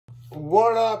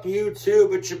What up,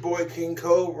 YouTube? It's your boy King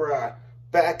Cobra.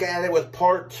 Back at it with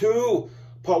part 2.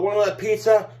 Part 1 of that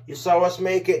pizza, you saw us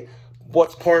make it.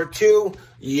 What's part 2?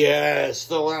 Yes,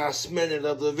 the last minute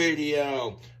of the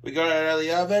video. We got it out of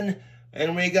the oven,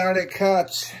 and we got it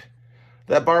cut.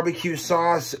 That barbecue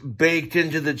sauce baked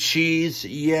into the cheese.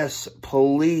 Yes,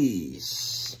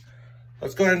 please.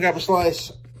 Let's go ahead and grab a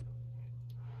slice.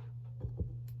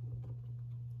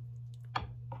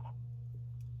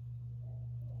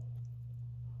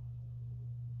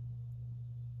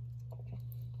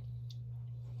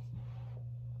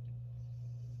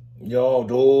 Yo,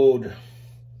 dude.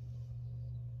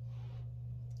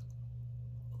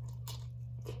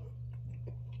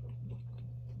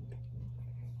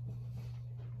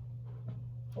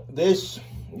 This,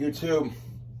 YouTube,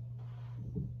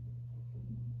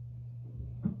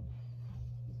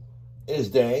 is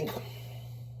dank.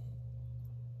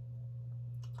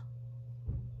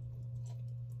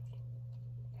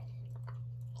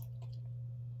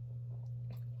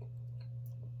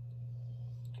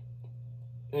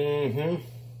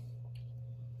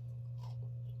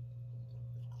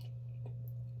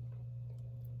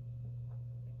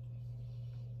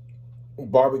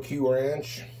 Barbecue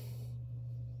ranch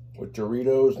with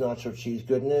Doritos, nacho cheese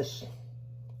goodness.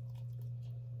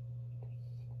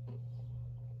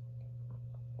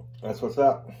 That's what's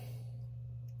up.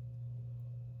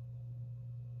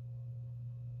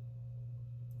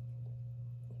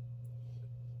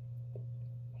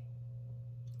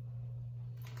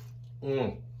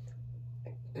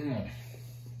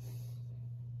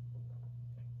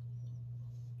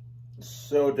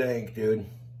 So dank, dude.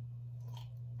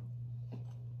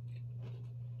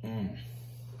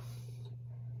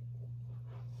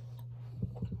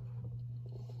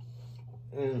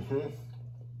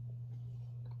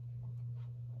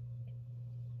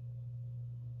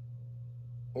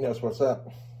 That's what's up.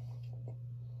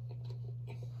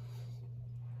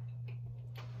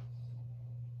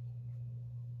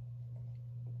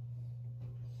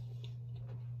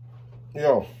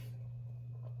 Yo.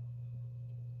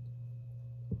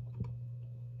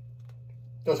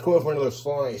 Let's go for another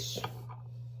slice.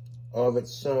 Oh,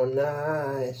 it's so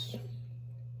nice.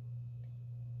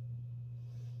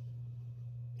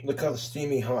 Look how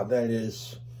steamy hot that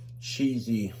is.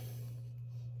 Cheesy.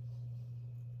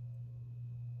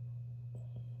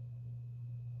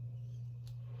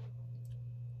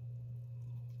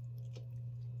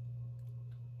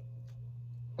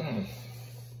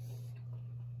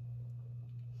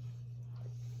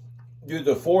 Dude,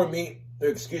 the 4 meat,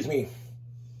 excuse me,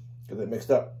 get that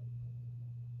mixed up.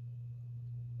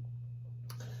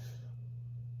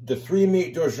 The 3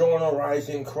 meat DiGiorno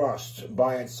rising crust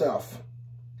by itself,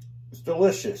 it's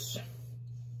delicious.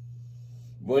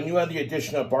 When you add the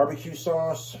addition of barbecue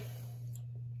sauce,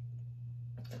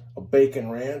 a bacon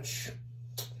ranch,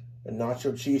 and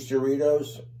nacho cheese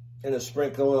Doritos, and a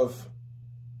sprinkle of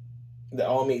the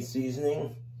all meat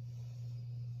seasoning.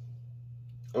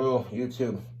 Oh,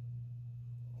 YouTube.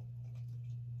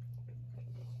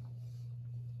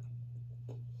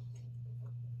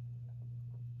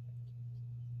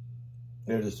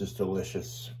 It is just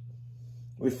delicious.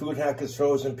 We food hackers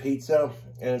frozen pizza,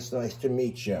 and it's nice to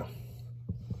meet you.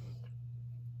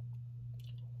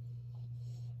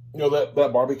 You know, that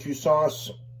barbecue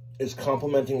sauce is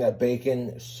complementing that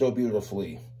bacon so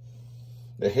beautifully.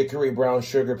 The hickory brown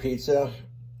sugar pizza.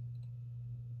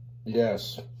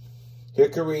 Yes.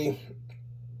 Hickory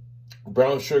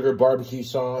brown sugar barbecue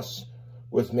sauce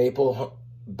with maple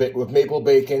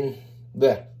bacon.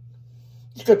 Blech.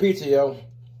 It's good pizza, yo.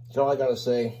 That's all I gotta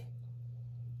say.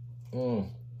 All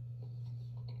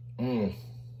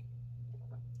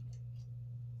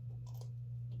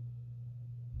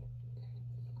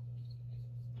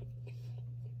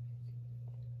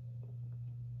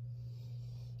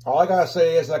I gotta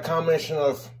say is that combination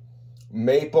of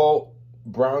maple,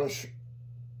 brown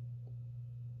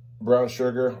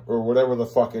sugar, or whatever the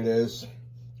fuck it is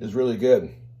really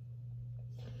good.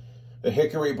 The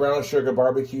hickory brown sugar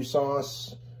barbecue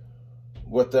sauce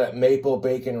with that maple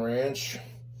bacon ranch.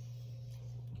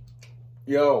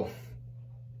 Yo,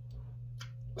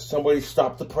 somebody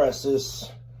stop the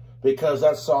presses, because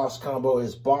that sauce combo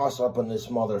is boss up in this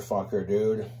motherfucker,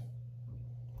 dude.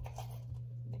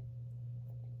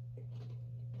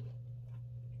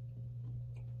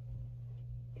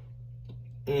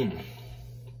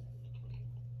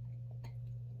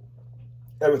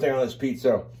 Everything on this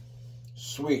pizza,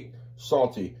 sweet,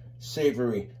 salty,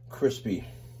 savory, crispy.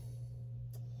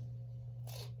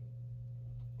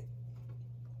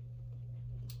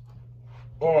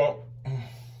 Oh,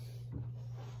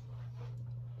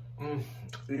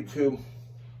 YouTube.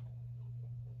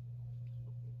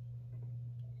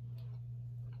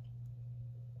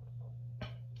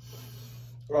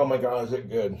 Oh my God, is it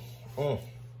good?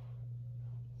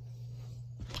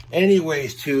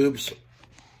 Anyways, tubes,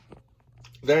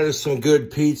 that is some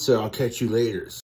good pizza. I'll catch you later.